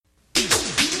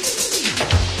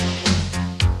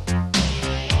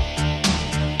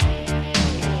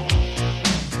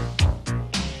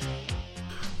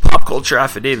Culture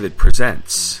Affidavit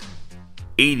presents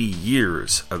 80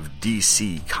 Years of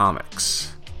DC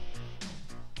Comics,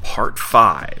 Part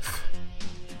 5,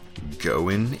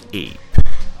 Goin' Ape.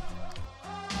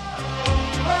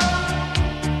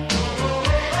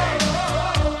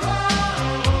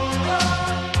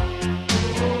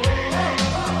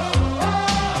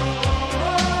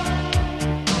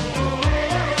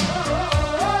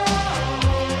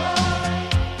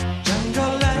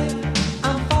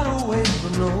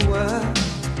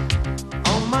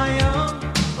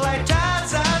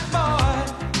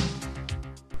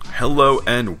 Hello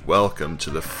and welcome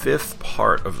to the fifth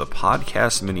part of the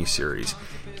podcast miniseries,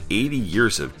 80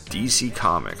 Years of DC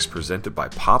Comics, presented by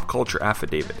Pop Culture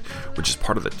Affidavit, which is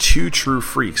part of the Two True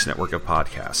Freaks network of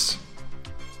podcasts.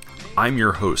 I'm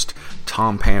your host,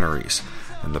 Tom Panarese,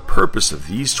 and the purpose of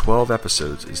these 12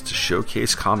 episodes is to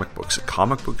showcase comic books and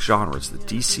comic book genres that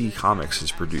DC Comics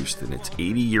has produced in its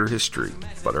 80-year history,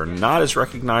 but are not as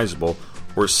recognizable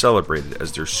or celebrated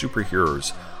as their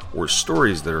superheroes or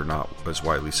stories that are not as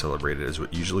widely celebrated as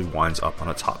what usually winds up on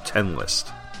a top 10 list.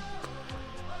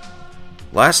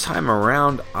 Last time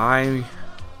around, I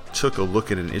took a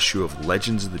look at an issue of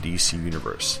Legends of the DC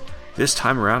Universe. This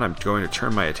time around, I'm going to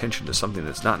turn my attention to something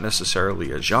that's not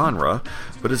necessarily a genre,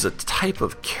 but is a type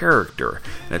of character,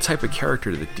 and a type of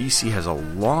character that DC has a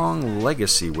long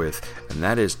legacy with, and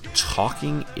that is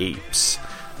talking apes.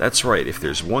 That's right, if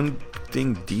there's one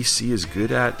thing DC is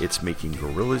good at, it's making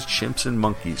gorillas, chimps, and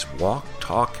monkeys walk,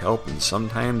 talk, help, and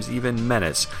sometimes even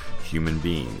menace human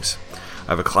beings.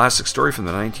 I have a classic story from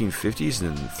the 1950s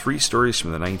and then 3 stories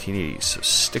from the 1980s, so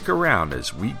stick around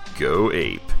as we go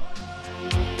ape.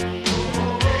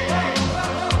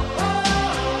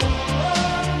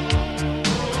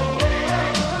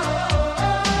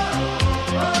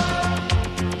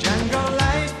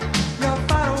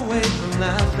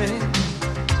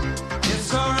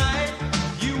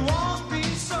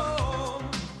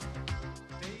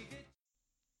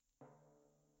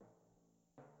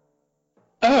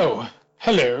 Oh,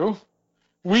 hello.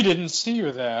 We didn't see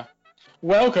you there.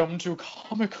 Welcome to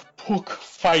Comic Book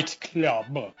Fight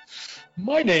Club.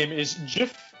 My name is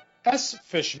Jeff S.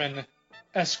 Fishman,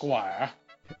 Esquire.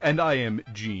 And I am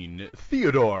Gene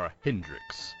Theodore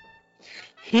Hendricks.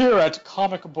 Here at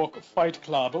Comic Book Fight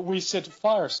Club, we sit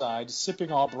fireside,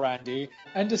 sipping our brandy,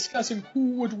 and discussing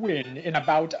who would win in a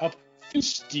bout of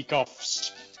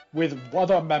fisticuffs with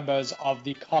other members of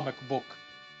the comic book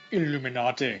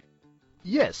Illuminati.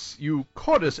 Yes, you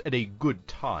caught us at a good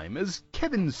time, as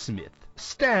Kevin Smith,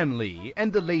 Stan Lee,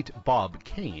 and the late Bob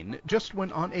Kane just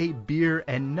went on a beer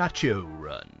and nacho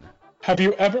run. Have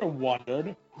you ever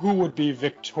wondered who would be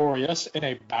victorious in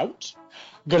a bout?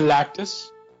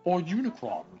 Galactus or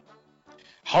Unicron?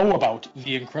 How about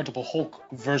the Incredible Hulk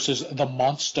versus the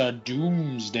Monster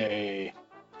Doomsday?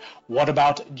 What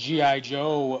about G.I.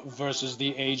 Joe versus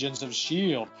the Agents of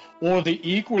S.H.I.E.L.D.? Or the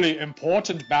equally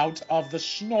important bout of the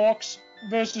Snorks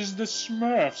versus the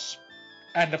Smurfs?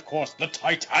 And of course, the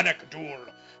Titanic duel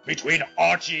between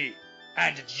Archie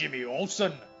and Jimmy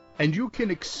Olsen. And you can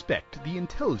expect the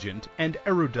intelligent and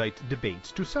erudite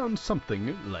debates to sound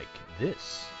something like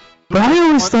this. But I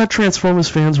always thought Transformers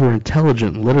fans were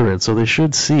intelligent and literate, so they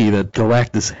should see that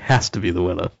Galactus has to be the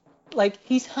winner. Like,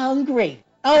 he's hungry.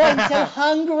 Oh, I'm so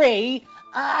hungry.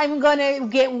 I'm going to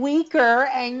get weaker,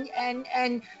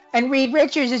 and Reed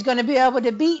Richards is going to be able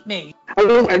to beat me. I don't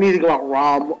know anything about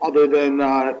Rom other than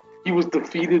he was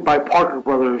defeated by Parker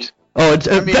Brothers. Oh,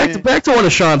 back to one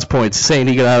of Sean's points, saying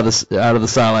he got out of the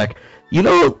Sarlacc. You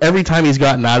know, every time he's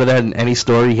gotten out of that in any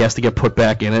story, he has to get put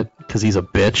back in it because he's a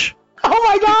bitch. Oh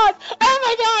my God! Oh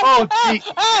my God!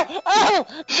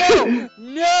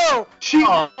 No!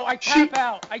 I tap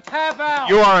out.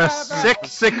 You are a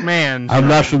sick man. I'm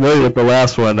not familiar with the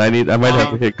last one. I might have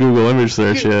to hit Google image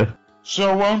search here.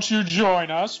 So won't you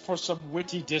join us for some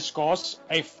witty discourse,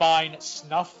 a fine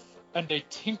snuff, and a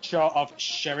tincture of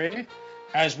sherry,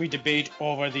 as we debate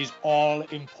over these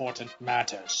all-important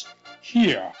matters,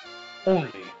 here,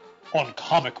 only on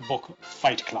Comic Book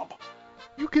Fight Club.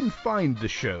 You can find the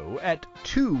show at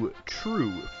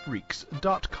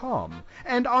twotruefreaks.com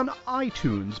and on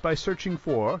iTunes by searching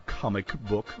for Comic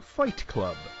Book Fight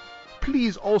Club.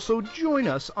 Please also join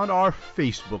us on our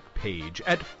Facebook page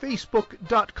at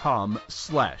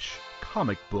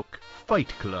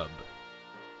facebook.com/comicbookfightclub.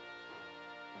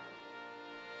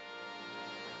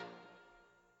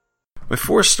 My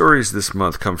 4 stories this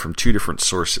month come from 2 different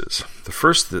sources. The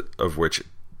first of which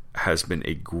has been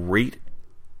a great,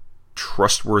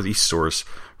 trustworthy source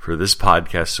for this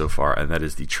podcast so far, and that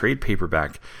is the trade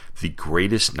paperback, The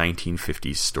Greatest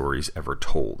 1950s Stories Ever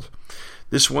Told.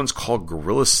 This one's called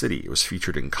Gorilla City. It was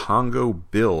featured in Congo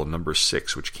Bill number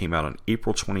 6, which came out on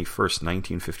April 21st,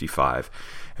 1955,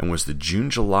 and was the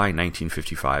June-July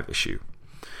 1955 issue.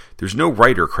 There's no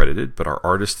writer credited, but our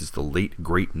artist is the late,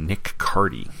 great Nick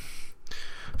Carty.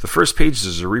 The first page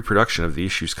is a reproduction of the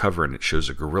issue's cover, and it shows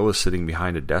a gorilla sitting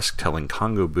behind a desk telling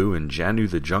Congo Boo and Janu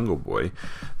the Jungle Boy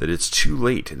that it's too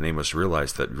late and they must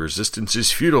realize that resistance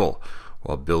is futile,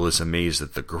 while Bill is amazed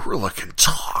that the gorilla can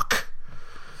talk.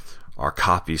 Our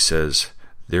copy says,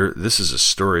 this is a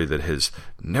story that has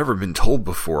never been told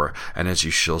before, and as you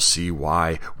shall see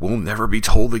why, will never be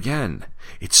told again.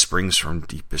 It springs from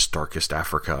deepest, darkest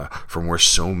Africa, from where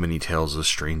so many tales of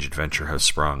strange adventure have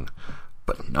sprung.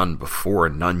 But none before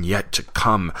and none yet to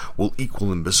come will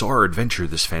equal in bizarre adventure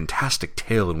this fantastic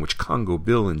tale in which Congo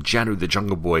Bill and Janu the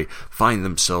Jungle Boy find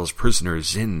themselves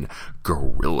prisoners in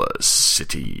Gorilla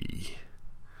City.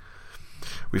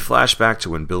 We flash back to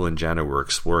when Bill and Janu were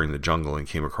exploring the jungle and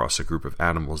came across a group of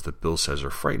animals that Bill says are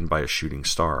frightened by a shooting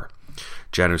star.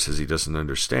 Janu says he doesn't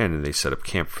understand, and they set up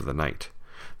camp for the night.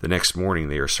 The next morning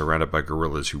they are surrounded by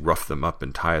gorillas who rough them up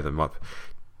and tie them up,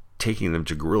 taking them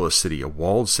to Gorilla City, a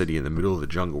walled city in the middle of the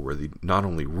jungle where they not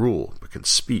only rule, but can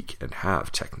speak and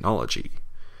have technology.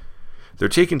 They're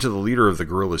taken to the leader of the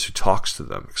gorillas who talks to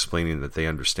them, explaining that they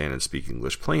understand and speak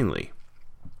English plainly.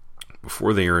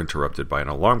 Before they are interrupted by an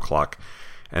alarm clock,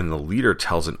 and the leader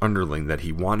tells an underling that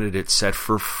he wanted it set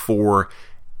for 4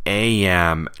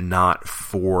 a.m., not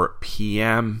 4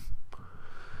 p.m.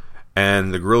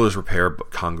 And the gorillas repair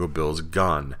Congo Bill's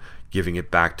gun, giving it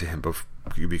back to him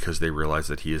because they realize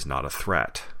that he is not a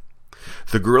threat.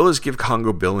 The gorillas give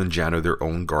Congo Bill and Janu their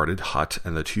own guarded hut,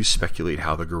 and the two speculate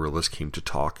how the gorillas came to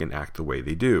talk and act the way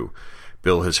they do.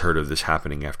 Bill has heard of this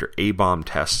happening after A-bomb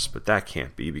tests, but that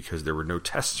can't be because there were no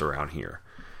tests around here.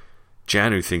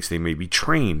 Janu thinks they may be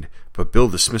trained, but Bill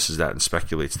dismisses that and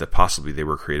speculates that possibly they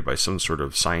were created by some sort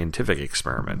of scientific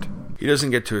experiment. He doesn't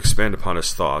get to expand upon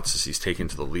his thoughts as he's taken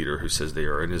to the leader, who says they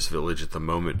are in his village at the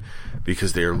moment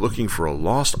because they are looking for a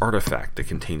lost artifact that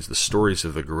contains the stories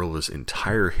of the gorilla's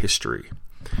entire history.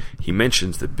 He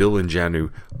mentions that Bill and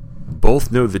Janu both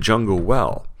know the jungle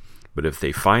well, but if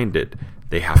they find it,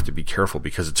 they have to be careful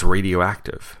because it's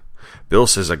radioactive. Bill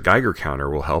says a Geiger counter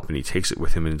will help, and he takes it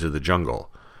with him into the jungle.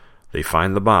 They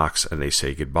find the box, and they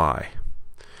say goodbye.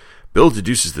 Bill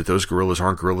deduces that those gorillas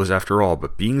aren't gorillas after all,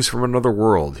 but beings from another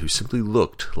world who simply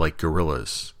looked like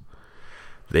gorillas.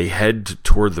 They head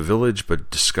toward the village, but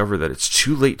discover that it's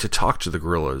too late to talk to the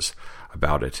gorillas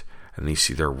about it, and they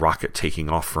see their rocket taking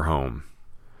off for home.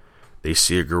 They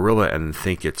see a gorilla and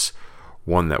think it's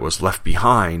one that was left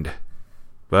behind,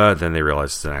 but then they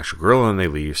realize it's an actual gorilla, and they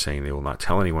leave, saying they will not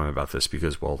tell anyone about this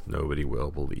because, well, nobody will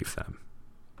believe them.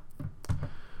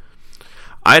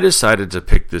 I decided to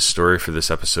pick this story for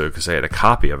this episode because I had a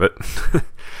copy of it, and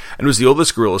it was the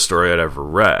oldest gorilla story I'd ever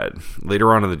read.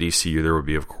 Later on in the DCU, there would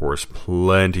be, of course,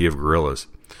 plenty of gorillas,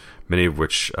 many of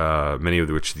which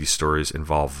these stories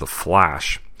involve the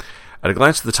Flash. At a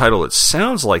glance at the title, it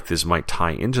sounds like this might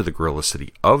tie into the Gorilla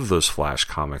City of those Flash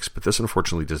comics, but this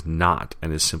unfortunately does not,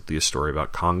 and is simply a story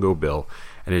about Congo Bill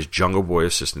and his Jungle Boy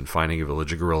assistant finding a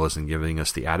village of gorillas and giving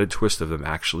us the added twist of them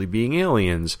actually being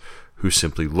aliens who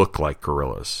simply look like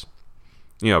gorillas.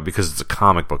 Because it's a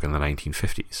comic book in the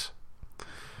 1950s.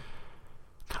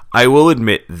 I will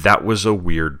admit that was a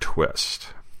weird twist.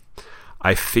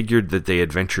 I figured that they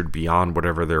had ventured beyond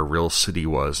whatever their real city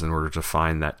was in order to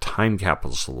find that time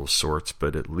capsule of sorts,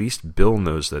 but at least Bill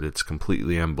knows that it's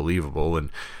completely unbelievable and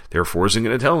therefore isn't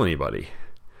going to tell anybody.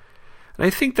 And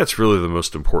I think that's really the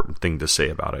most important thing to say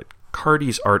about it.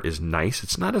 Carty's art is nice.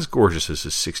 It's not as gorgeous as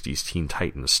his 60s Teen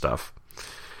Titans stuff.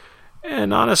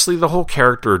 And honestly, the whole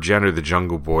character of Janu the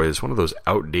Jungle Boy is one of those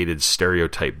outdated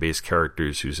stereotype-based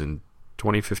characters who's in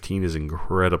 2015 is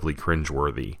incredibly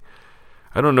cringeworthy.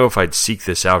 I don't know if I'd seek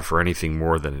this out for anything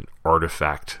more than an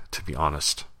artifact, to be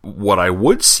honest. What I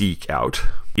would seek out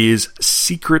is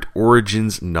Secret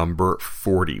Origins number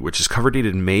 40, which is cover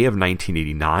dated May of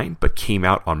 1989, but came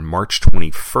out on March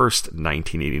 21st,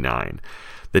 1989.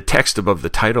 The text above the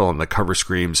title on the cover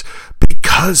screams,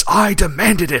 "Because I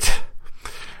demanded it!"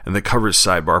 And the cover's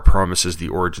sidebar promises the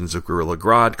origins of Gorilla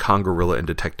Grodd, Congorilla, and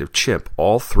Detective Chimp,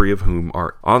 all three of whom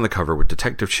are on the cover, with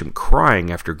Detective Chimp crying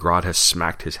after Grodd has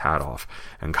smacked his hat off,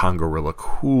 and Congorilla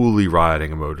coolly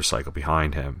riding a motorcycle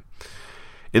behind him.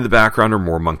 In the background are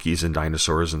more monkeys and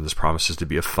dinosaurs, and this promises to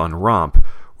be a fun romp,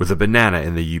 with a banana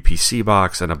in the UPC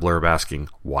box and a blurb asking,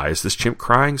 "Why is this chimp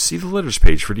crying? See the letters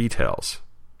page for details."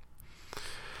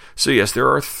 So yes, there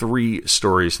are 3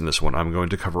 stories in this one. I'm going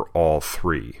to cover all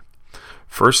 3.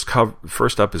 First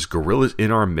up is Gorillas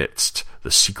in Our Midst,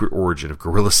 the secret origin of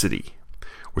Gorilla City.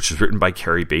 which was written by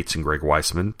Cary Bates and Greg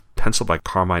Weisman, penciled by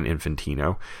Carmine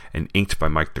Infantino, and inked by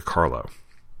Mike DiCarlo.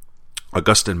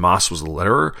 Augustin Moss was the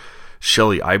letterer,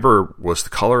 Shelley Eiber was the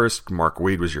colorist, Mark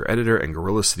Waid was your editor, and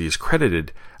Gorilla City is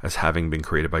credited as having been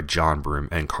created by John Broome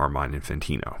and Carmine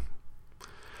Infantino.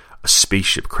 A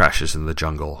spaceship crashes in the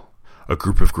jungle. A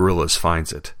group of gorillas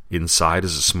finds it. Inside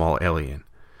is a small alien.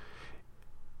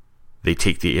 They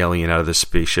take the alien out of the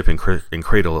spaceship and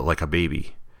cradle it like a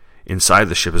baby. Inside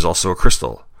the ship is also a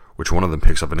crystal, which one of them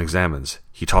picks up and examines.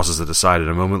 He tosses it aside,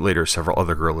 and a moment later several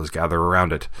other gorillas gather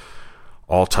around it,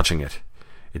 all touching it.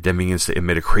 It then begins to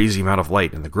emit a crazy amount of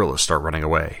light, and the gorillas start running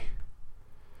away.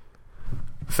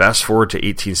 Fast forward to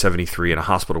 1873 in a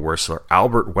hospital where Sir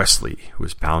Albert Wesley, who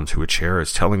is bound to a chair,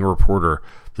 is telling a reporter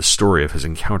the story of his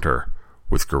encounter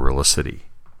with Gorilla City.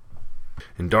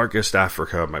 In darkest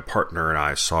Africa, my partner and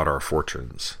I sought our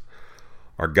fortunes.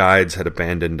 Our guides had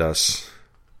abandoned us,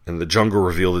 and the jungle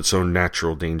revealed its own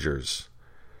natural dangers.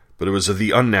 But it was of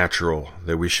the unnatural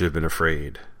that we should have been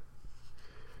afraid.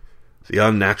 The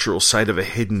unnatural sight of a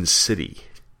hidden city,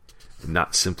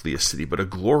 not simply a city, but a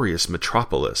glorious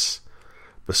metropolis,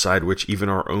 beside which even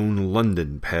our own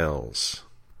London pales.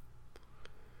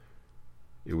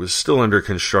 It was still under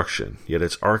construction, yet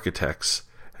its architects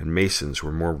and masons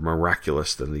were more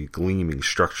miraculous than the gleaming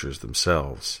structures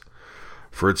themselves,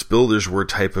 for its builders were a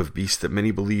type of beast that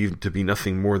many believed to be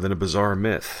nothing more than a bizarre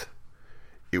myth.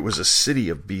 It was a city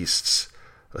of beasts,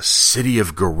 a city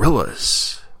of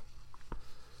gorillas.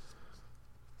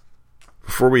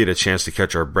 Before we had a chance to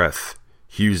catch our breath,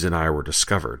 Hughes and I were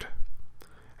discovered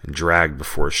and dragged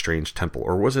before a strange temple,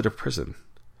 or was it a prison?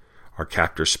 Our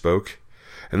captor spoke,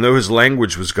 and though his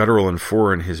language was guttural and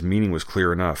foreign, his meaning was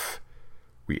clear enough.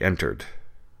 We entered.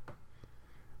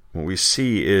 What we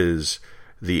see is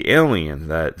the alien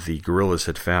that the gorillas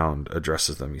had found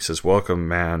addresses them. He says, "Welcome,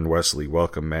 man Wesley.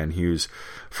 Welcome, man Hughes.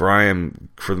 From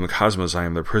the cosmos, I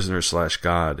am the prisoner /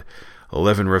 God.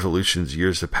 11 revolutions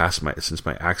years have passed since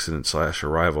my accident /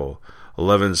 arrival.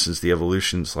 11 since the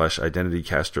evolution / identity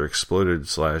caster exploded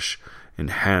 /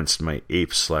 enhanced my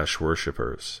apes /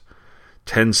 worshippers.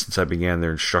 10 since I began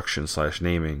their instruction /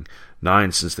 naming.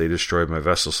 9 since they destroyed my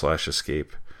vessel /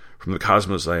 escape. From the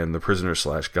cosmos, I am the prisoner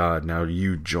 / God. Now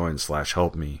you join /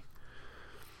 help me."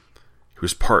 He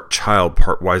was part child,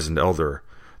 part wizened elder.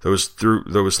 Though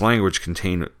his language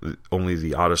contained only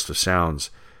the oddest of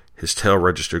sounds, his tale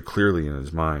registered clearly in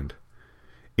his mind.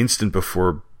 Instant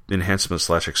before enhancement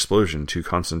 / explosion, 2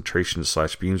 concentration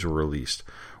 / beams were released.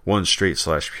 One straight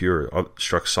 / pure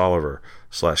struck Soliver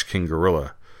 / King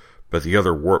Gorilla, but the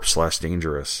other warp /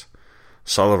 dangerous.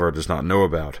 Soliver does not know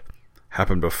about.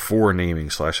 Happened before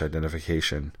naming /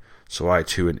 identification, so I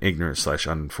too am ignorant /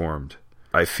 uninformed.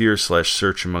 I fear /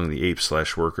 search among the apes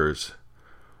 / workers,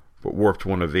 but warped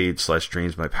one evades /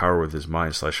 drains my power with his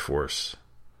mind / force.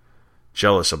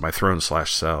 Jealous of my throne /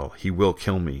 cell, he will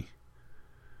kill me.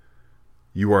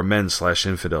 You are men /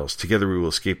 infidels. Together we will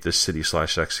escape this city /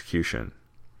 execution.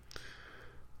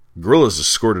 Gorillas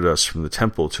escorted us from the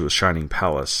temple to a shining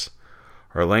palace.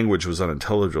 Our language was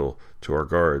unintelligible to our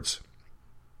guards,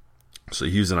 so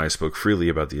Hughes and I spoke freely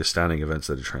about the astounding events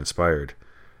that had transpired,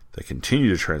 that continue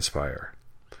to transpire.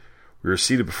 We were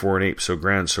seated before an ape so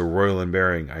grand, so royal in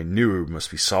bearing, I knew it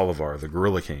must be Solivar, the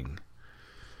Gorilla King.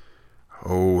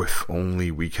 Oh, if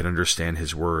only we could understand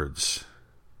his words.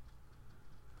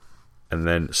 And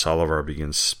then Solivar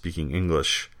begins speaking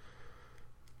English,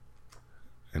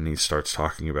 and he starts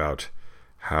talking about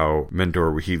how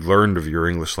Mentor, he learned of your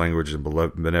English language and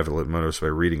benevolent motives by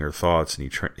reading her thoughts,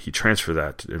 and he transferred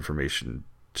that information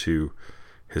to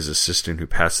his assistant, who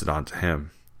passed it on to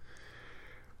him.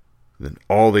 Then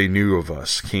all they knew of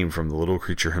us came from the little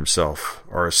creature himself.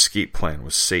 Our escape plan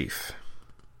was safe.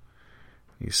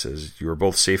 He says, "You are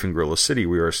both safe in Gorilla City.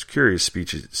 We are a curious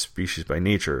species by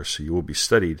nature, so you will be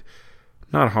studied,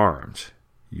 not harmed.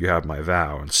 You have my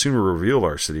vow, and soon we'll reveal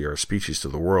our city, our species to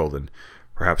the world, and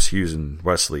perhaps Hughes and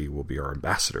Wesley will be our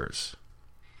ambassadors."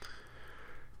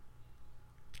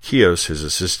 Kios, his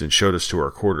assistant, showed us to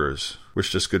our quarters,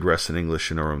 wished us good rest in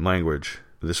English in our own language.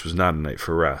 This was not a night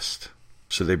for rest.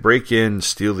 So they break in,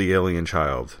 steal the alien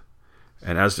child,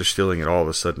 and as they're stealing it, all of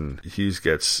a sudden, Hughes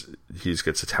gets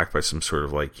attacked by some sort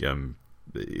of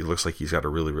it looks like he's got a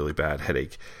really, really bad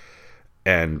headache.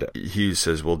 And he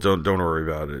says, "Well, don't worry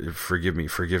about it. Forgive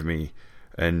me.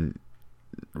 And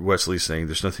Wesley's saying,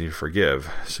 "There's nothing to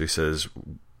forgive." So he says,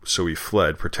 "So we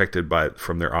fled, protected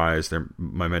from their eyes,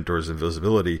 my mentor's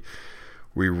invisibility.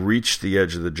 We reached the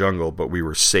edge of the jungle, but we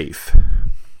were safe."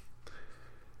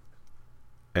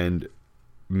 And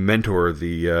Mentor,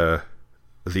 the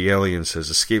alien, says,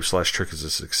 "Escape / trick is a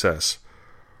success.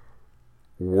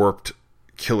 Warped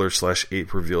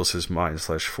Killer/ape reveals his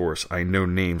mind/force. I know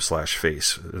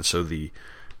name/face. And so the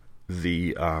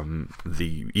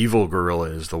evil gorilla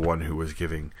is the one who was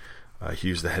giving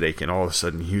Hughes the headache, and all of a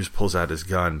sudden Hughes pulls out his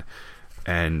gun,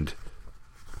 and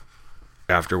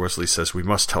after Wesley says, "We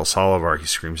must tell Solovar," he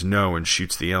screams, "No," and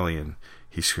shoots the alien.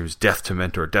 He screams, "Death to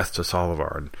Mentor, death to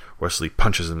Solovar," and Wesley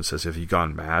punches him and says, "Have you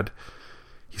gone mad?"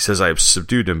 He says, "I have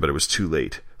subdued him, but it was too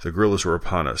late. The gorillas were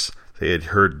upon us. They had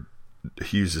heard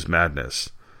Hughes'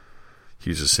 madness."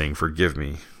 Hughes is saying, "Forgive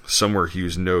me." Somewhere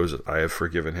Hughes knows I have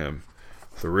forgiven him.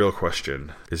 The real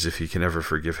question is if he can ever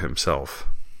forgive himself.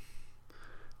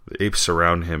 The apes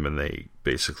surround him and they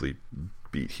basically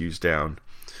beat Hughes down.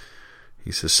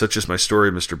 He says, "Such is my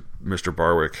story, Mr.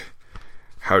 Barwick.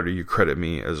 How do you credit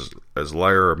me as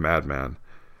liar or madman?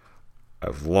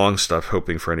 I've long stopped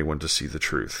hoping for anyone to see the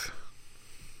truth."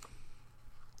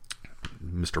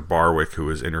 Mr. Barwick,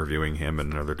 who is interviewing him,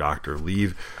 and another doctor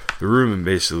leave the room and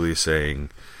basically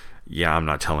saying, "Yeah, I'm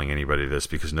not telling anybody this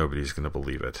because nobody's going to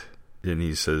believe it." And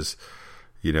he says,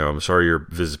 "I'm sorry your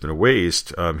visit's been a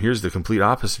waste. Here's the complete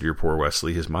opposite of your poor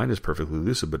Wesley. His mind is perfectly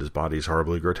lucid, but his body is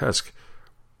horribly grotesque.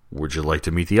 Would you like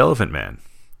to meet the Elephant Man?"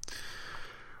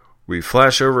 We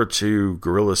flash over to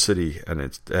Gorilla City, and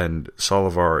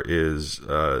Solovar is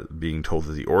being told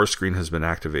that the aura screen has been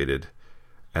activated,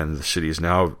 and the city is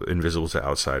now invisible to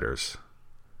outsiders.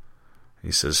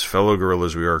 He says, "Fellow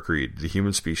gorillas, we are agreed. The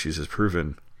human species has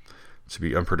proven to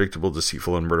be unpredictable,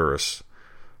 deceitful, and murderous.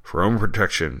 For our own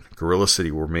protection, Gorilla City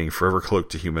will remain forever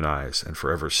cloaked to human eyes and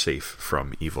forever safe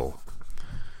from evil."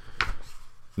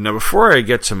 Now, before I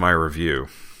get to my review,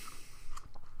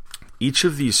 each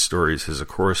of these stories has a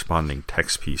corresponding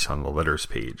text piece on the letters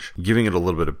page, giving it a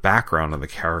little bit of background on the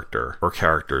character or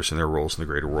characters and their roles in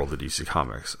the greater world of DC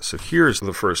Comics. So here's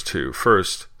the first two.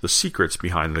 First, the secrets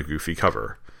behind the goofy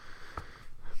cover.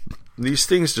 These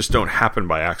things just don't happen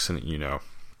by accident,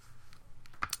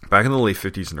 Back in the late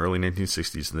 50s and early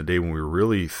 1960s, in the day when we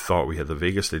really thought we had the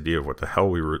vaguest idea of what the hell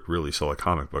we really saw a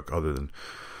comic book other than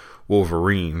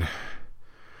Wolverine,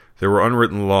 there were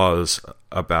unwritten laws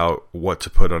about what to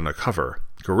put on a cover.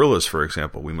 Gorillas, for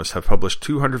example. We must have published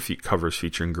 200 covers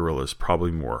featuring gorillas,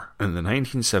 probably more. In the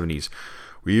 1970s,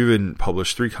 we even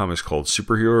published 3 comics called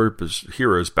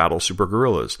Superheroes Battle Super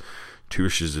Gorillas, 2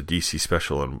 issues of DC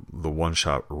Special, and the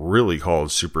one-shot really called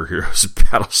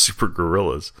Superheroes Battle Super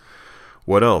Gorillas.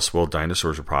 What else? Well,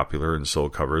 dinosaurs are popular and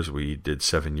sold covers. We did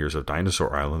 7 years of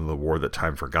Dinosaur Island, The War That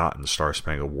Time Forgot, and Star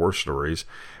Spangled War stories.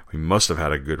 We must have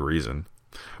had a good reason.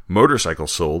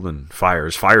 Motorcycles sold, and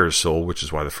Fires sold, which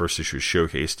is why the first issue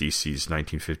showcased DC's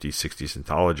 1950s-60s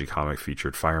anthology comic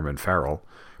featured Fireman Farrell.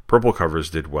 Purple covers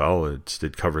did well. It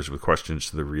did covers with questions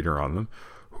to the reader on them.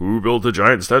 Who built a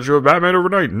giant statue of Batman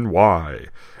overnight, and why?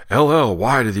 LL,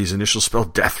 why do these initials spell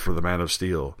death for the Man of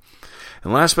Steel?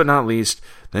 And last but not least,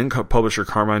 then publisher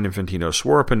Carmine Infantino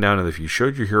swore up and down that if you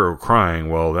showed your hero crying,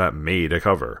 well, that made a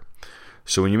cover.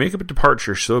 So when you make up a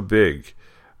departure so big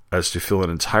as to fill an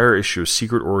entire issue of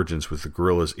Secret Origins with the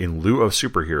gorillas in lieu of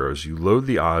superheroes, you load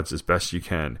the odds as best you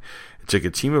can. It took a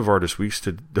team of artists weeks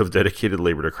of dedicated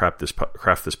labor to craft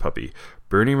this puppy.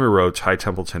 Bernie Moreau, Ty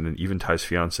Templeton, and even Ty's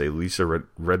fiancée, Lisa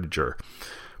Rediger,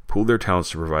 pooled their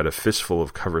talents to provide a fistful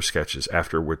of cover sketches,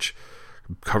 after which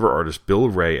cover artist Bill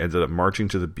Ray ended up marching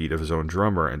to the beat of his own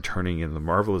drummer and turning in the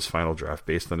marvelous final draft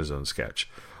based on his own sketch.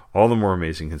 All the more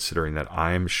amazing considering that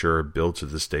I'm sure Bill to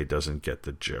this day doesn't get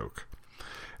the joke.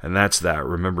 And that's that.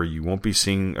 Remember, you won't be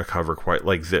seeing a cover quite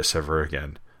like this ever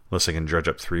again, unless I can dredge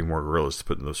up 3 more gorillas to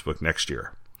put in this book next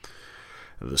year.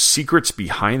 The secrets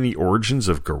behind the origins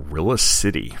of Gorilla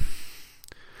City.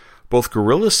 Both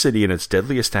Gorilla City and its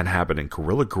deadliest inhabitant,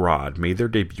 Gorilla Grodd, made their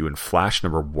debut in Flash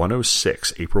number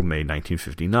 106, April-May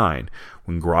 1959,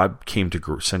 when Grodd came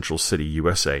to Central City,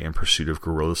 USA, in pursuit of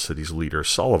Gorilla City's leader,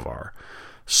 Solovar.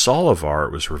 Solovar,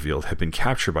 it was revealed, had been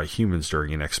captured by humans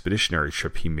during an expeditionary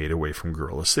trip he made away from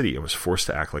Gorilla City and was forced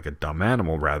to act like a dumb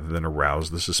animal rather than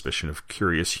arouse the suspicion of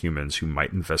curious humans who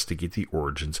might investigate the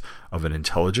origins of an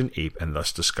intelligent ape and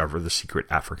thus discover the secret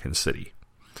African city.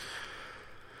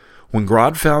 When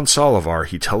Grodd found Solovar,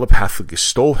 he telepathically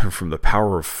stole him from the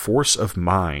power of force of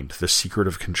mind, the secret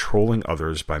of controlling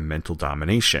others by mental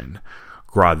domination.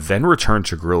 Grodd then returned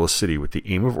to Gorilla City with the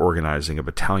aim of organizing a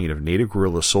battalion of native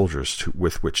gorilla soldiers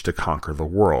with which to conquer the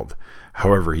world.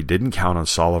 However, he didn't count on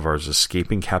Solovar's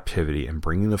escaping captivity and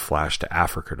bringing the Flash to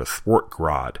Africa to thwart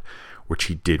Grodd, which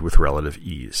he did with relative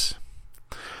ease.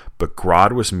 But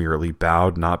Grodd was merely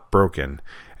bowed, not broken,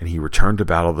 and he returned to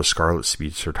battle the Scarlet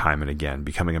Speedster time and again,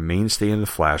 becoming a mainstay in the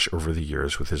Flash over the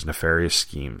years with his nefarious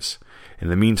schemes. In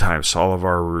the meantime,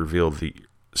 Solovar revealed the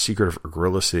secret of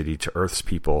Gorilla City to Earth's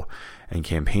people and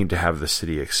campaigned to have the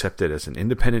city accepted as an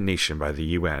independent nation by the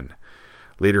UN.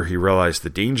 Later, he realized the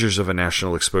dangers of a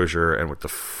national exposure and with the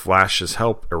Flash's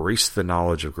help, erased the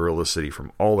knowledge of Gorilla City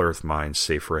from all Earth minds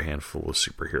save for a handful of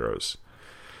superheroes.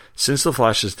 Since the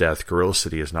Flash's death, Gorilla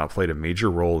City has not played a major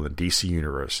role in the DC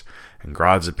Universe, and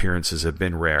Grodd's appearances have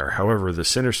been rare. However, the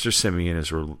Sinister Simian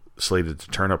is slated to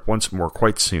turn up once more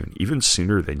quite soon, even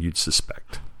sooner than you'd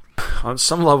suspect. On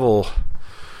some level,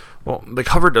 well, the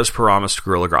cover does promise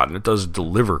Gorilla Grodd, and it does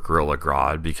deliver Gorilla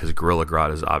Grodd, because Gorilla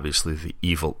Grodd is obviously the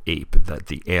evil ape that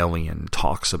the alien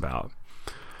talks about.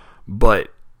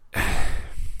 But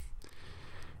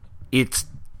it's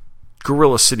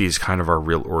Gorilla City is kind of our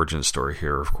real origin story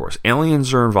here, of course.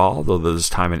 Aliens are involved, although this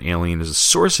time an alien is a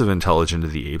source of intelligence to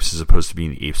the apes, as opposed to being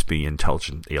the apes being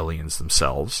intelligent aliens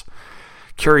themselves.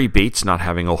 Carrie Bates not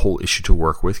having a whole issue to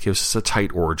work with gives us a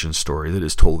tight origin story that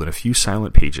is told in a few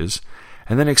silent pages,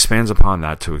 and then expands upon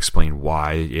that to explain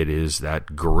why it is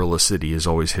that Gorilla City is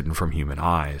always hidden from human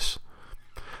eyes.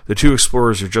 The two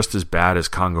explorers are just as bad as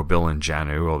Congo Bill and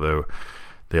Janu, although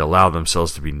they allow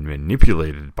themselves to be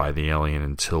manipulated by the alien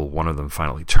until one of them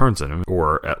finally turns on him,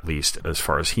 or at least as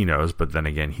far as he knows, but then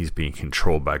again he's being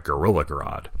controlled by Gorilla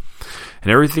Grodd. And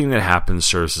everything that happens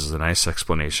serves as a nice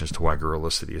explanation as to why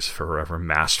Gorilla City is forever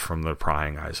masked from the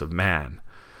prying eyes of man.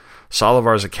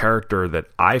 Solovar is a character that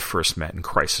I first met in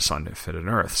Crisis on Infinite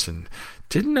Earths, and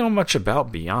didn't know much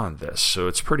about beyond this, so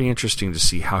it's pretty interesting to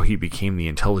see how he became the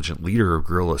intelligent leader of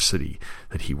Gorilla City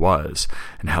that he was,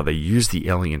 and how they used the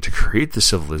alien to create the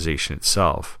civilization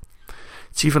itself.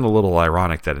 It's even a little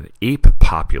ironic that an ape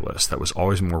populace that was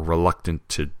always more reluctant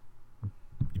to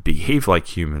behave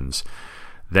like humans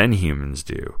than humans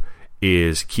do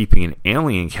is keeping an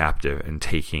alien captive and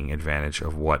taking advantage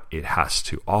of what it has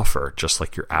to offer, just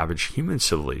like your average human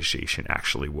civilization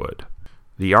actually would.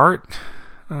 The art...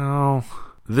 oh,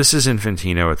 this is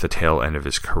Infantino at the tail end of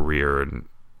his career, and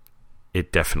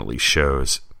it definitely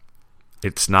shows.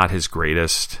 It's not his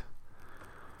greatest,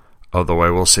 although I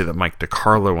will say that Mike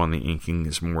DiCarlo on the inking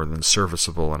is more than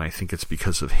serviceable, and I think it's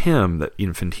because of him that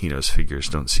Infantino's figures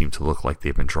don't seem to look like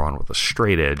they've been drawn with a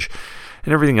straight edge,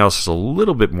 and everything else has a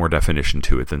little bit more definition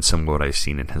to it than some of what I've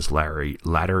seen in his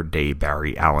latter-day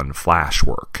Barry Allen Flash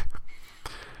work.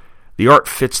 The art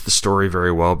fits the story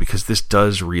very well because this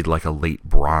does read like a late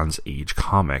Bronze Age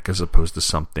comic as opposed to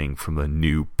something from the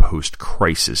new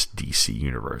post-Crisis DC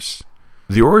universe.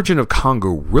 The origin of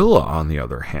Kongorilla, on the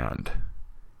other hand,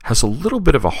 has a little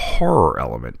bit of a horror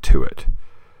element to it.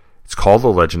 It's called The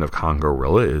Legend of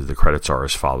Kongorilla. The credits are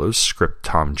as follows: script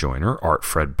Tom Joyner, art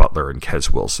Fred Butler and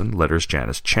Kez Wilson, letters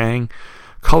Janice Chang,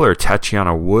 color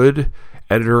Tatiana Wood,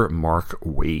 editor Mark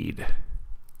Wade.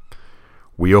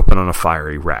 We open on a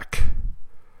fiery wreck.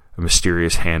 A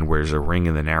mysterious hand wears a ring,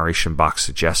 and the narration box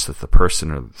suggests that the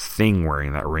person or thing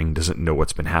wearing that ring doesn't know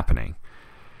what's been happening.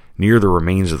 Near the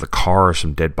remains of the car are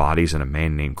some dead bodies and a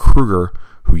man named Kruger,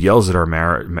 who yells at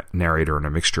our narrator in a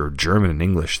mixture of German and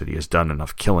English that he has done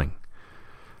enough killing.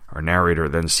 Our narrator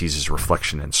then sees his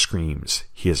reflection and screams.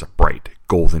 He is a bright,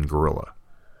 golden gorilla.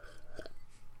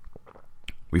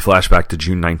 We flash back to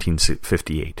June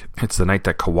 1958. It's the night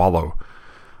that Kawalo,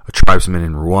 a tribesman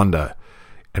in Rwanda,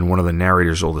 and one of the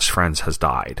narrator's oldest friends, has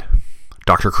died.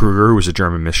 Dr. Kruger, who was a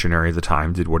German missionary at the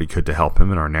time, did what he could to help him,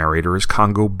 and our narrator is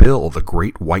Congo Bill, the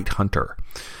great white hunter.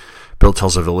 Bill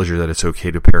tells a villager that it's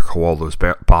okay to pair Kowalo's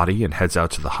body and heads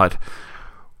out to the hut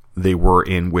they were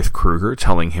in with Kruger,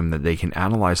 telling him that they can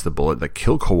analyze the bullet that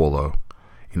killed Kowalo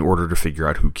in order to figure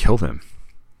out who killed him.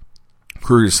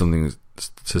 Kruger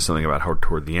says something about how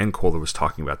toward the end Kowalo was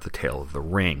talking about the tale of the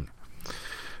ring.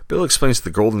 Bill explains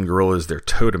the golden gorilla is their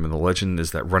totem, and the legend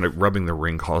is that rubbing the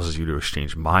ring causes you to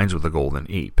exchange minds with a golden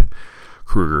ape.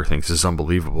 Kruger thinks this is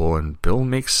unbelievable, and Bill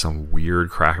makes some weird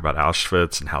crack about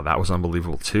Auschwitz and how that was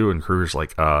unbelievable too, and Kruger's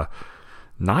like,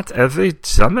 not every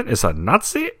German is a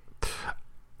Nazi?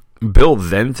 Bill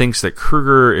then thinks that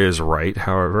Kruger is right,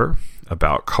 however,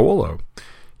 about Kowalo.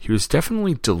 He was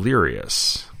definitely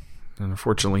delirious, and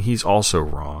unfortunately he's also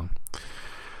wrong.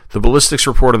 The ballistics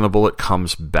report on the bullet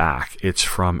comes back. It's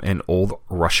from an old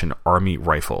Russian army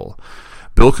rifle.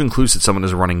 Bill concludes that someone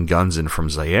is running guns in from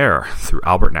Zaire through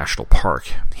Albert National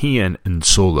Park. He and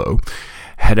Nsolo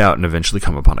head out and eventually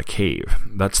come upon a cave.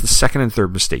 That's the second and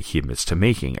third mistake he admits to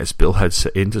making, as Bill heads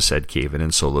into said cave and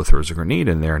Nsolo throws a grenade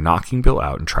in there, knocking Bill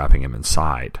out and trapping him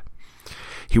inside.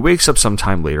 He wakes up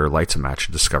sometime later, lights a match,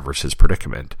 and discovers his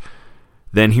predicament.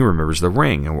 Then he remembers the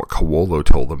ring and what Kowalo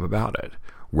told him about it.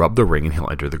 Rub the ring and he'll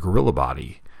enter the gorilla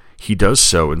body. He does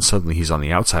so, and suddenly he's on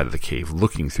the outside of the cave,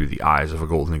 looking through the eyes of a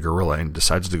golden gorilla, and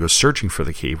decides to go searching for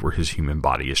the cave where his human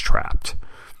body is trapped.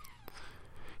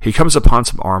 He comes upon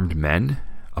some armed men,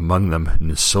 among them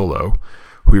Nsolo,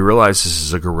 who he realizes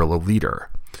is a guerrilla leader,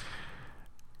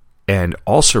 and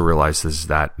also realizes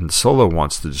that Nsolo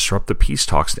wants to disrupt the peace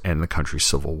talks to end the country's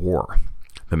civil war.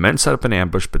 The men set up an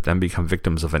ambush, but then become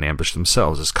victims of an ambush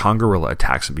themselves as Congarilla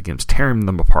attacks and begins tearing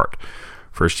them apart,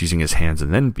 first using his hands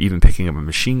and then even picking up a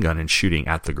machine gun and shooting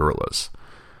at the guerrillas.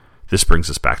 This brings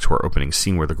us back to our opening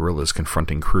scene where the gorilla is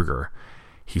confronting Kruger.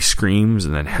 He screams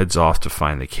and then heads off to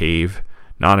find the cave,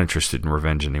 not interested in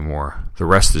revenge anymore. The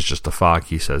rest is just a fog,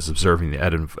 he says, observing the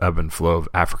ebb and flow of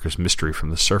Africa's mystery from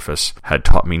the surface had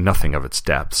taught me nothing of its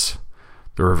depths.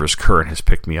 The river's current has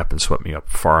picked me up and swept me up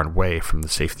far and away from the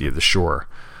safety of the shore.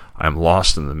 I am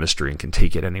lost in the mystery and can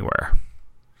take it anywhere.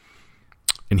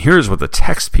 And here's what the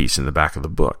text piece in the back of the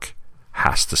book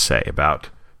has to say about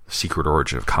the secret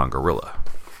origin of Congarilla.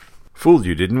 Fooled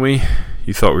you, didn't we?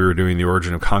 You thought we were doing the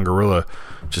origin of Congarilla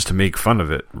just to make fun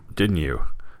of it, didn't you?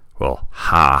 Well,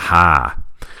 ha ha.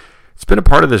 It's been a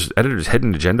part of this editor's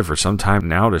hidden agenda for some time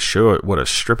now to show what a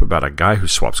strip about a guy who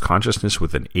swaps consciousness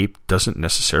with an ape doesn't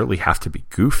necessarily have to be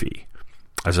goofy.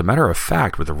 As a matter of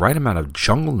fact, with the right amount of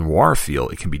jungle noir feel,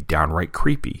 it can be downright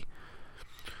creepy.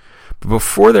 But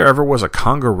before there ever was a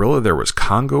Congarilla, there was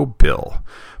Congo Bill.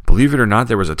 Believe it or not,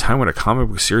 there was a time when a comic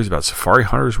book series about safari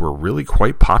hunters were really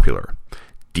quite popular.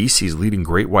 DC's leading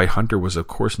great white hunter was of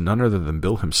course none other than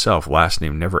Bill himself, last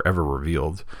name never ever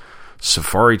revealed.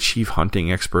 Safari chief,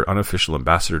 hunting expert, unofficial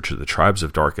ambassador to the tribes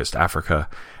of Darkest Africa,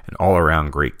 an all-around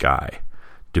great guy.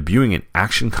 Debuting in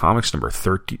Action Comics number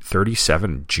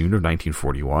 37 June of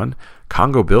 1941,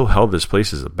 Congo Bill held this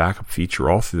place as a backup feature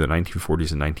all through the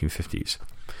 1940s and 1950s.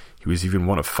 He was even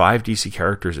one of 5 DC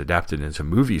characters adapted into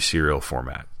movie serial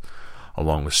format,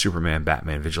 along with Superman,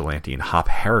 Batman, Vigilante, and Hop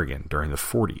Harrigan during the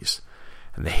 40s,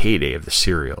 and the heyday of the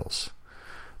serials.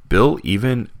 Bill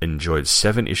even enjoyed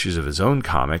 7 issues of his own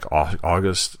comic,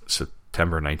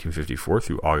 August-September 1954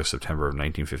 through August-September of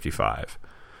 1955.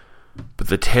 But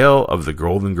the tale of the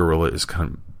Golden Gorilla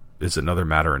is another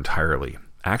matter entirely.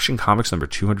 Action Comics number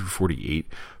 248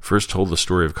 first told the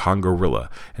story of Congarilla,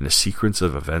 and a sequence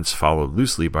of events followed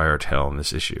loosely by our tale in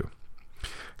this issue.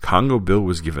 Congo Bill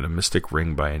was given a mystic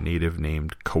ring by a native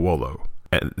named Kowolo,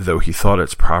 and though he thought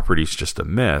its properties just a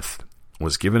myth,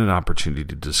 was given an opportunity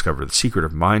to discover the secret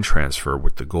of mind transfer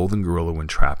with the Golden Gorilla when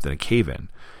trapped in a cave-in.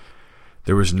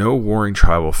 There was no warring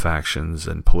tribal factions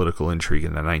and political intrigue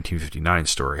in the 1959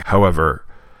 story. However,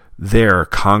 there,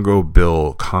 Congo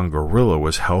Bill Congarilla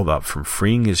was held up from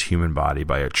freeing his human body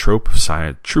by a troupe of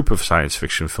science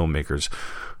fiction filmmakers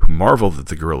who marveled at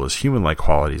the gorilla's human-like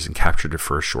qualities and captured it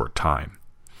for a short time.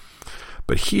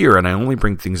 But here, and I only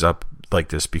bring things up like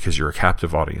this because you're a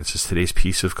captive audience, is today's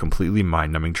piece of completely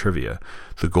mind-numbing trivia.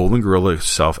 The Golden Gorilla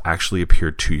itself actually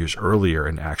appeared 2 years earlier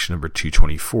in Action number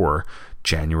 224,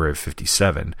 January of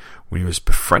 57, when he was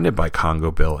befriended by Congo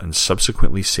Bill and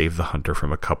subsequently saved the hunter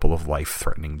from a couple of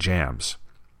life-threatening jams.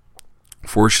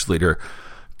 4 years later,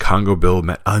 Congo Bill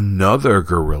met another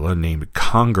gorilla named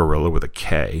Congarilla with a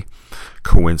K.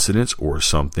 Coincidence or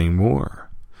something more?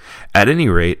 At any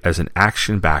rate, as an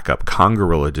action backup,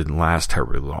 Congarilla didn't last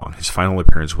terribly long. His final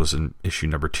appearance was in issue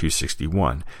number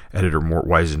 261. Editor Mort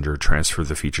Weisinger transferred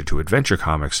the feature to Adventure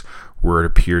Comics, where it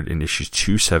appeared in issues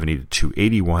 270 to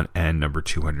 281 and number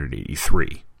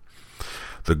 283.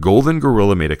 The Golden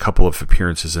Gorilla made a couple of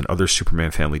appearances in other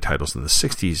Superman family titles in the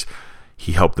 60s.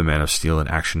 He helped the Man of Steel in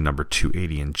Action number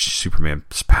 280, and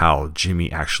Superman's pal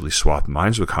Jimmy actually swapped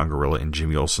minds with Congarilla in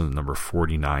Jimmy Olsen's number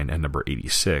 49 and number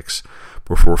 86,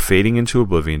 before fading into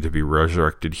oblivion to be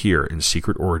resurrected here in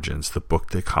Secret Origins, the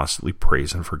book that constantly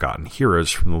prays unforgotten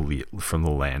heroes from the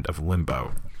land of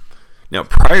Limbo. Now,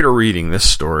 prior to reading this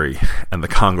story and the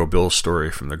Congo Bill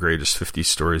story from the greatest 50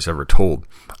 stories ever told,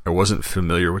 I wasn't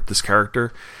familiar with this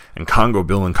character, and Congo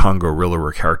Bill and Congarilla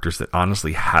were characters that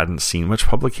honestly hadn't seen much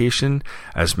publication,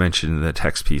 as mentioned in the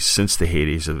text piece, since the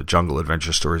heydays of the jungle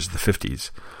adventure stories of the 50s.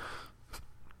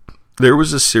 There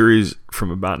was a series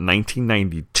from about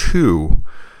 1992,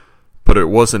 but it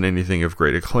wasn't anything of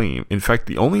great acclaim. In fact,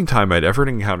 the only time I'd ever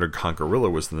encountered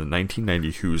Congarilla was in the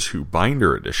 1990 Who's Who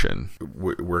Binder edition,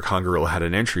 where Congarilla had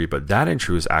an entry, but that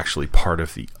entry was actually part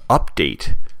of the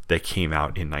update that came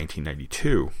out in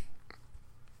 1992,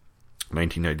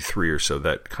 1993 or so,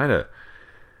 that kind of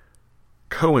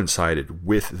coincided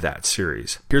with that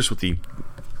series. Here's what the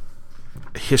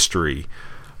history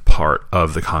part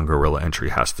of the Congarilla entry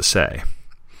has to say.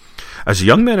 As a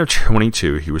young man of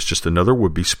 22, he was just another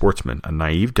would-be sportsman, a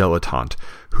naive dilettante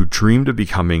who dreamed of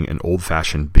becoming an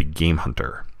old-fashioned big game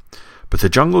hunter. But the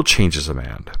jungle changes a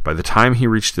man. By the time he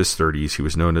reached his 30s, he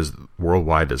was known as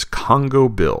worldwide as Congo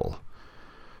Bill,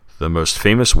 the most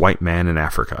famous white man in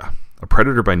Africa. A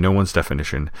predator by no one's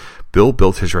definition, Bill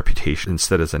built his reputation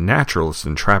instead as a naturalist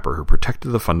and trapper who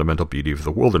protected the fundamental beauty of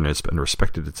the wilderness and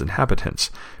respected its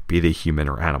inhabitants, be they human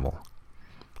or animal.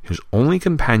 His only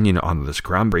companion on this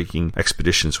groundbreaking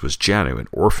expeditions was Janu, an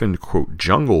orphaned, quote,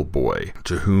 jungle boy,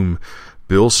 to whom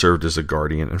Bill served as a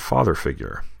guardian and father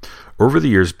figure. Over the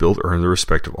years, Bill earned the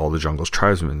respect of all the jungle's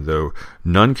tribesmen, though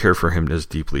none cared for him as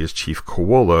deeply as Chief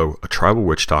Kowolo, a tribal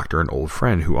witch doctor and old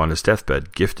friend who, on his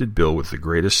deathbed, gifted Bill with the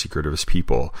greatest secret of his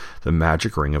people, the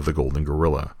magic ring of the Golden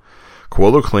Gorilla.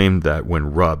 Kowolo claimed that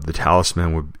when rubbed, the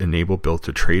talisman would enable Bill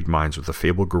to trade minds with a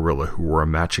fabled gorilla who wore a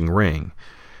matching ring.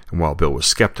 And while Bill was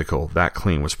skeptical, that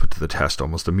claim was put to the test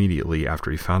almost immediately after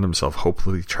he found himself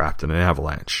hopelessly trapped in an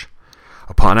avalanche.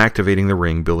 Upon activating the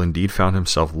ring, Bill indeed found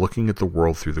himself looking at the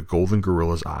world through the Golden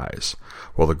Gorilla's eyes,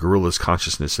 while the gorilla's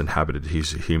consciousness inhabited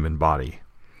his human body.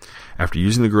 After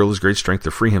using the gorilla's great strength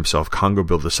to free himself, Congo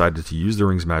Bill decided to use the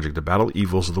ring's magic to battle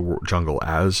evils of the jungle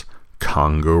as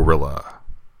Congorilla.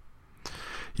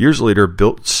 Years later,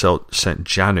 Bill sent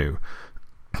Janu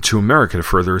to America to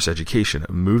further his education,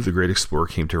 a move the great explorer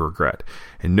came to regret.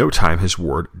 In no time, his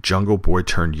ward, jungle boy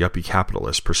turned yuppie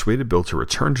capitalist, persuaded Bill to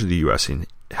return to the U.S. and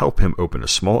help him open a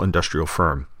small industrial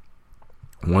firm,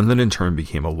 one that in turn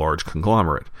became a large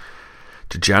conglomerate.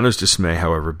 To Janu's dismay,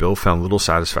 however, Bill found little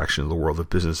satisfaction in the world of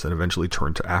business and eventually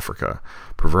turned to Africa.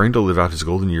 Preferring to live out his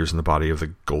golden years in the body of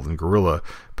the Golden Gorilla,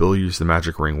 Bill used the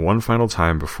magic ring one final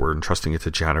time before entrusting it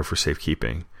to Janu for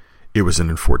safekeeping. It was an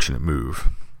unfortunate move.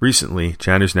 Recently,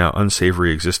 Janu's now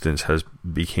unsavory existence has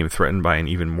become threatened by an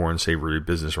even more unsavory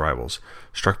business rivals.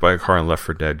 Struck by a car and left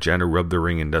for dead, Janu rubbed the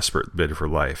ring in desperate bid for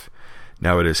life.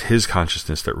 Now it is his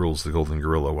consciousness that rules the Golden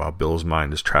Gorilla, while Bill's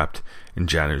mind is trapped in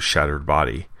Janu's shattered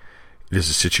body. It is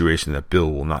a situation that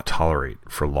Bill will not tolerate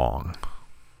for long.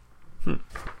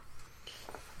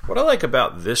 What I like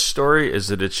about this story is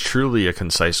that it's truly a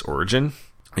concise origin.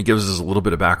 It gives us a little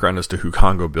bit of background as to who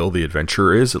Congo Bill the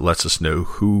adventurer is. It lets us know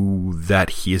that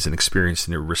he is an experienced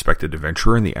and respected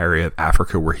adventurer in the area of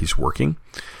Africa where he's working.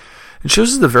 It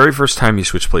shows us the very first time he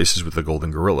switched places with the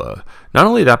Golden Gorilla. Not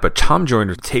only that, but Tom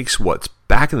Joyner takes what's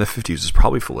back in the 50s was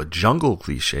probably full of jungle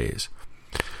cliches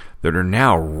that are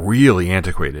now really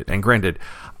antiquated. And granted,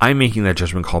 I'm making that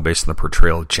judgment call based on the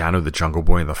portrayal of Janu the Jungle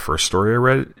Boy in the first story I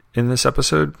read in this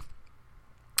episode.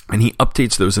 And he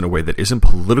updates those in a way that isn't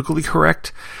politically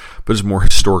correct, but is more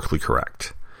historically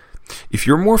correct. If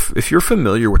you're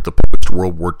familiar with the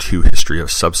post-World War II history of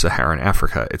sub-Saharan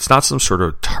Africa, it's not some sort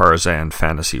of Tarzan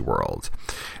fantasy world.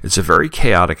 It's a very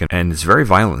chaotic and it's very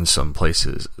violent in some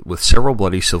places, with several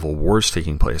bloody civil wars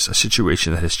taking place, a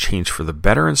situation that has changed for the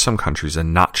better in some countries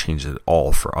and not changed at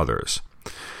all for others.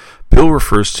 Bill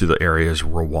refers to the area as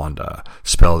Rwanda,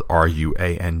 spelled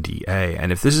Ruanda,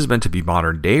 and if this is meant to be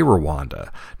modern-day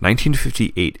Rwanda,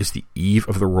 1958 is the eve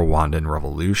of the Rwandan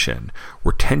Revolution,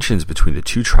 where tensions between the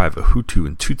two tribes of Hutu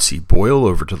and Tutsi boil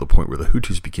over to the point where the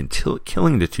Hutus begin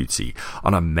killing the Tutsi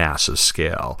on a massive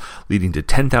scale, leading to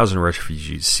 10,000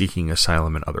 refugees seeking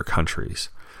asylum in other countries.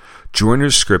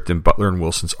 Joyner's script and Butler and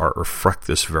Wilson's art reflect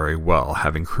this very well,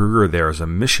 having Kruger there as a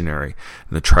missionary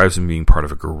and the tribesmen being part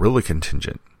of a guerrilla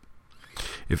contingent.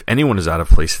 If anyone is out of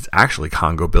place, it's actually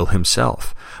Congo Bill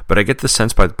himself. But I get the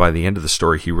sense by the end of the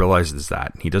story he realizes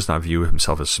that. He does not view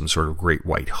himself as some sort of great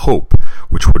white hope,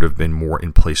 which would have been more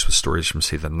in place with stories from,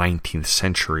 say, the 19th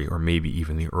century or maybe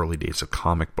even the early days of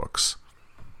comic books.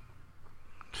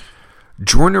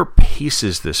 Joyner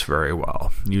paces this very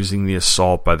well, using the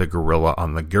assault by the gorilla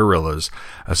on the gorillas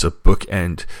as a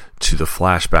bookend to the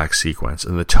flashback sequence,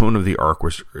 and the tone of the arc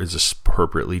is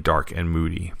appropriately dark and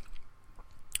moody.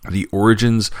 The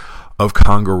origins of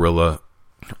Congorilla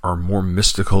are more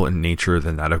mystical in nature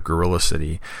than that of Gorilla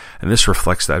City, and this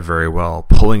reflects that very well,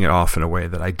 pulling it off in a way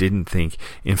that I didn't think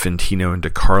Infantino and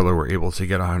DiCarlo were able to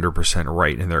get 100%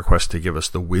 right in their quest to give us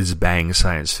the whiz-bang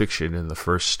science fiction in the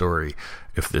first story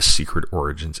of this Secret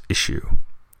Origins issue.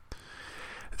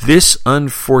 This,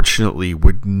 unfortunately,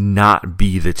 would not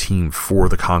be the team for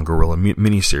the Congorilla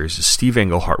miniseries. Steve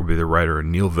Englehart would be the writer,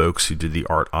 and Neil Vokes, who did the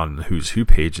art on the Who's Who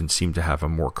page and seemed to have a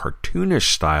more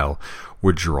cartoonish style,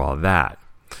 would draw that.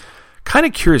 Kind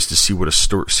of curious to see what a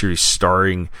series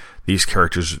starring these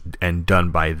characters and done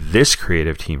by this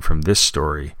creative team from this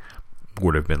story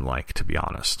would have been like, to be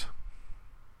honest.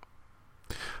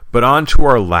 But on to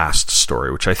our last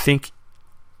story, which I think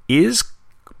is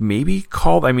maybe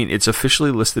called, it's officially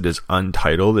listed as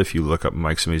untitled if you look up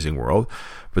Mike's Amazing World,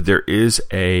 but there is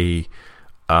a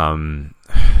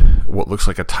what looks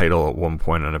like a title at one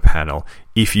point on a panel,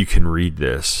 If You Can Read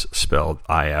This, spelled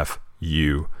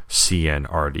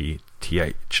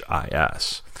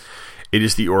IFUCNRDTHIS. It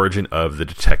is the origin of the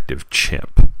Detective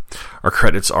Chimp. Our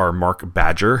credits are Mark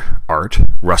Badger, art,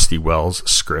 Rusty Wells,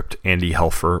 script, Andy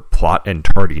Helfer, plot and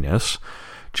tardiness,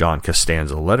 John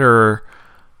Costanza, letterer,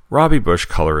 Robbie Bush,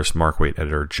 colorist, Mark Waite,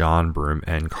 editor, John Broom,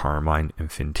 and Carmine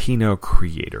Infantino,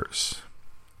 creators.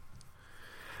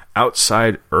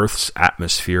 Outside Earth's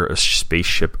atmosphere, a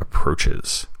spaceship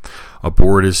approaches.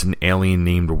 Aboard is an alien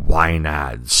named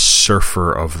Wynad,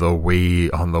 surfer of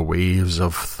on the waves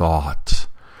of thought,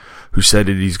 who said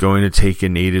that he's going to take a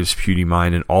native's puny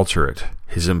mind and alter it.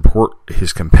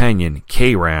 His companion,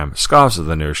 K-Ram, scoffs at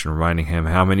the notion, reminding him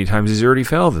how many times he's already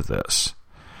failed at this.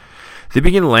 They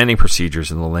begin landing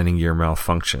procedures and the landing gear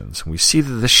malfunctions. We see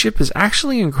that the ship is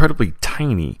actually incredibly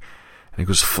tiny, and it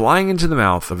goes flying into the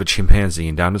mouth of a chimpanzee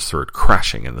and down its throat,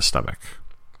 crashing in the stomach.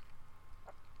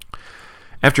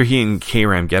 After he and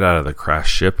K-Ram get out of the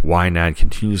crashed ship, Wynad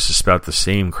continues to spout the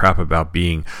same crap about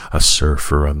being a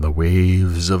surfer on the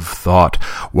waves of thought,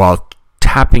 while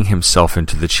tapping himself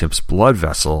into the chimp's blood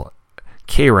vessel.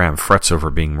 K-Ram frets over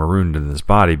being marooned in his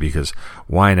body because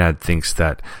Wynad thinks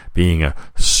that being a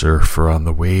surfer on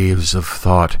the waves of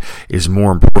thought is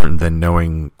more important than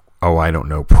knowing,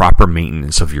 proper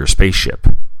maintenance of your spaceship.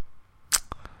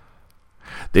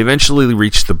 They eventually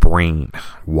reach the brain.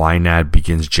 Wynad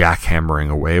begins jackhammering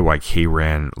away while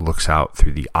K-Ram looks out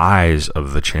through the eyes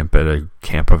of the chimp at a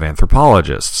camp of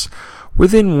anthropologists,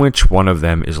 within which one of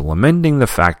them is lamenting the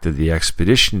fact that the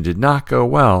expedition did not go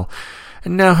well,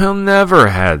 and now he'll never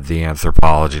head the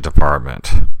anthropology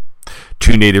department.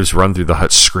 Two natives run through the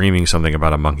hut screaming something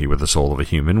about a monkey with the soul of a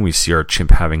human. We see our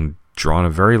chimp having drawn a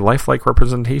very lifelike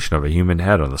representation of a human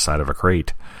head on the side of a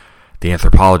crate. The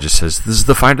anthropologist says, "This is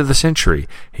the find of the century."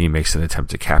 He makes an attempt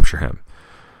to capture him.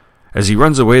 As he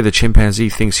runs away, the chimpanzee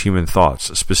thinks human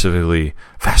thoughts, specifically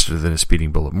faster than a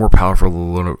speeding bullet, more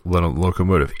powerful than a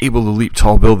locomotive, able to leap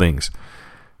tall buildings.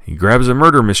 He grabs a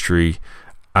murder mystery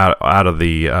out of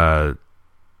the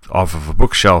off of a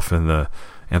bookshelf in the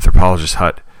anthropologist's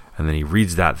hut, and then he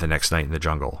reads that the next night in the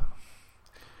jungle.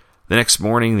 The next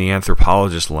morning, the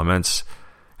anthropologist laments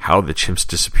how the chimp's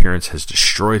disappearance has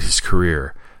destroyed his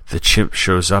career. The chimp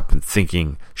shows up and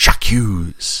thinking,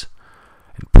 "J'accuse,"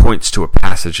 and points to a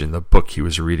passage in the book he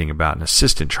was reading about an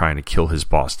assistant trying to kill his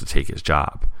boss to take his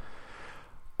job.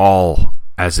 All,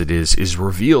 as it is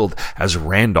revealed as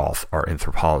Randolph, our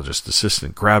anthropologist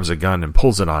assistant, grabs a gun and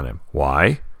pulls it on him.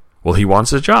 Why? Well, he wants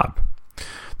his job.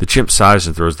 The chimp sighs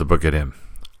and throws the book at him,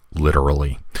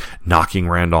 literally, knocking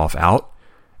Randolph out,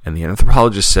 and the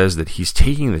anthropologist says that he's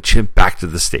taking the chimp back to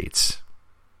the States.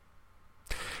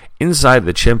 Inside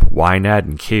the chimp, Wynad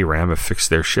and K-Ram have fixed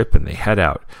their ship and they head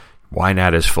out.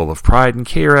 Wynad is full of pride and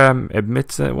K-Ram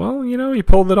admits that, he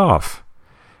pulled it off.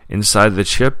 Inside the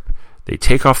chip, they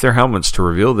take off their helmets to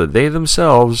reveal that they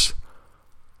themselves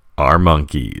are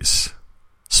monkeys.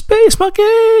 Space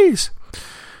monkeys!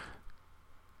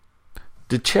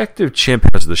 Detective Chimp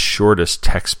has the shortest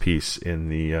text piece in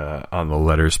the on the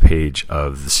letters page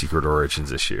of the Secret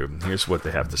Origins issue. Here's what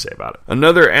they have to say about it.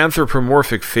 Another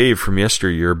anthropomorphic fave from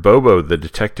yesteryear, Bobo the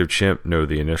Detective Chimp, know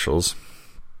the initials,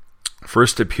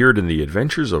 first appeared in The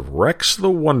Adventures of Rex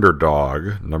the Wonder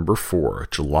Dog, number 4,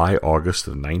 July-August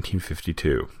of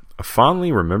 1952. A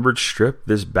fondly remembered strip,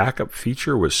 this backup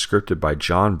feature was scripted by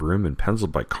John Broom and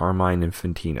penciled by Carmine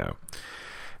Infantino.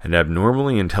 An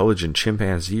abnormally intelligent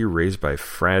chimpanzee raised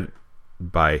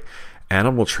by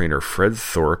animal trainer Fred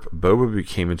Thorpe, Bobo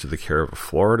became into the care of a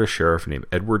Florida sheriff named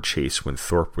Edward Chase when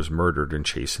Thorpe was murdered and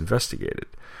Chase investigated.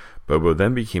 Bobo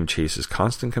then became Chase's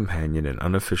constant companion and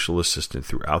unofficial assistant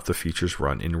throughout the feature's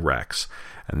run in Rex,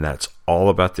 and that's all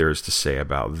about there is to say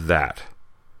about that.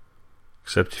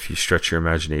 Except if you stretch your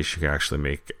imagination, you can actually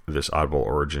make this oddball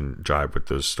origin jibe with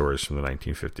those stories from the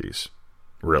 1950s.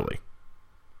 Really.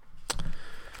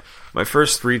 My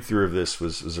first read-through of this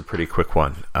was a pretty quick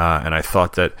one, and I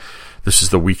thought that this is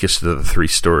the weakest of the 3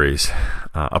 stories.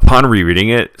 Upon rereading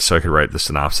it, so I could write the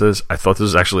synopsis, I thought this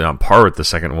was actually on par with the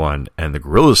second one, and the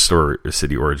Gorilla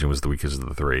City origin was the weakest of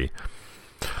the 3.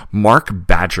 Mark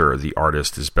Badger, the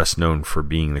artist, is best known for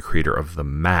being the creator of The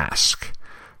Mask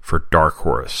for Dark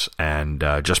Horse, and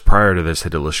just prior to this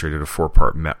had illustrated a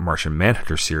 4-part Martian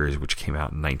Manhunter series, which came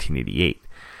out in 1988.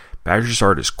 Badger's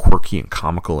art is quirky and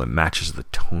comical and matches the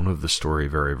tone of the story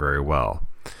very, very well.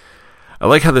 I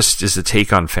like how this is a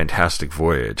take on Fantastic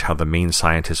Voyage, how the main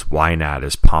scientist Wynad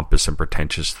is pompous and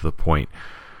pretentious to the point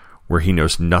where he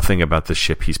knows nothing about the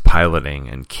ship he's piloting,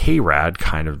 and K-Rad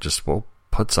kind of just,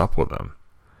 puts up with him.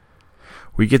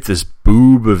 We get this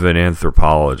boob of an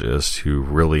anthropologist who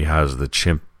really has the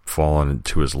chimp fallen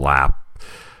into his lap,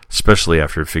 especially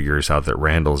after it figures out that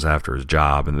Randall's after his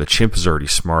job, and the chimp is already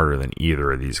smarter than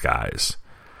either of these guys.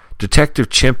 Detective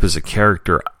Chimp is a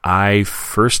character I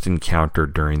first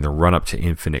encountered during the run-up to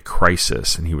Infinite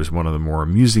Crisis, and he was one of the more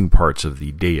amusing parts of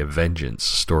the Day of Vengeance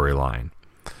storyline.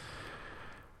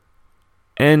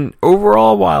 And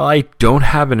overall, while I don't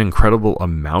have an incredible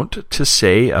amount to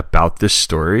say about this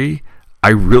story, I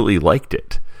really liked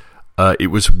it.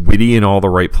 It was witty in all the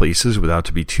right places without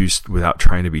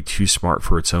trying to be too smart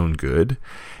for its own good.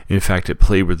 In fact, it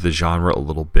played with the genre a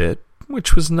little bit,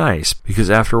 which was nice, because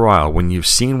after a while, when you've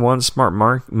seen one smart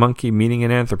monkey meeting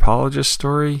an anthropologist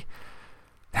story,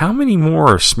 how many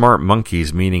more smart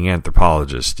monkeys meeting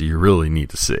anthropologists do you really need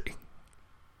to see?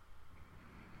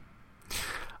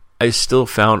 I still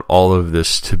found all of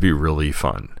this to be really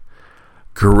fun.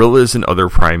 Gorillas and other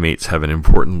primates have an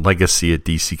important legacy at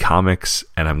DC Comics,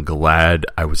 and I'm glad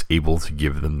I was able to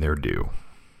give them their due.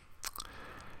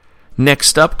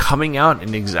 Next up, coming out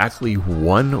in exactly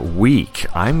 1 week,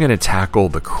 I'm going to tackle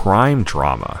the crime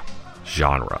drama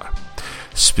genre.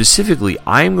 Specifically,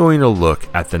 I'm going to look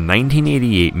at the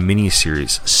 1988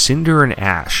 miniseries Cinder and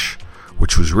Ash,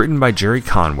 which was written by Jerry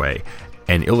Conway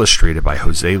and illustrated by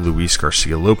Jose Luis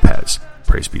Garcia Lopez,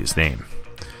 praise be his name.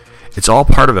 It's all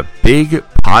part of a big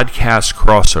podcast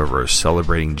crossover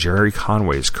celebrating Jerry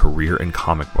Conway's career in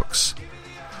comic books.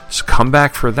 So come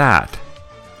back for that,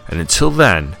 and until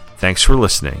then, thanks for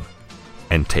listening,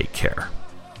 and take care.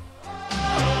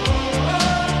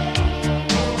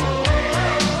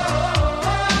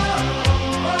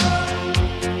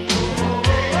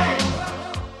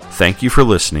 Thank you for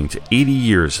listening to 80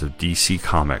 Years of DC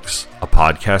Comics, a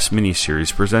podcast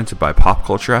miniseries presented by Pop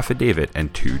Culture Affidavit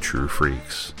and Two True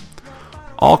Freaks.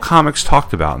 All comics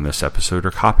talked about in this episode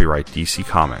are copyright DC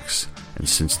Comics, and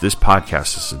since this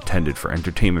podcast is intended for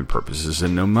entertainment purposes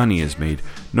and no money is made,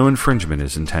 no infringement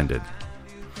is intended.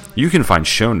 You can find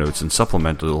show notes and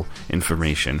supplemental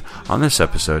information on this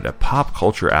episode at Pop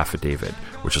Culture Affidavit,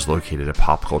 which is located at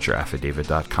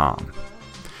popcultureaffidavit.com.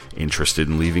 Interested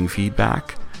in leaving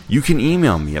feedback? You can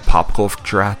email me at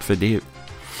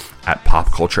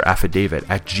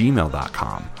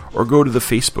popcultureaffidavit@gmail.com, or go to the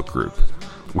Facebook group,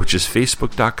 which is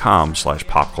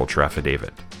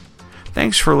facebook.com/popcultureaffidavit.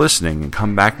 Thanks for listening, and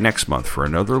come back next month for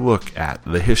another look at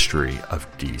the history of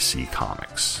DC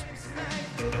Comics.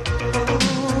 Oh,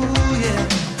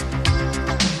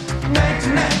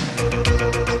 yeah.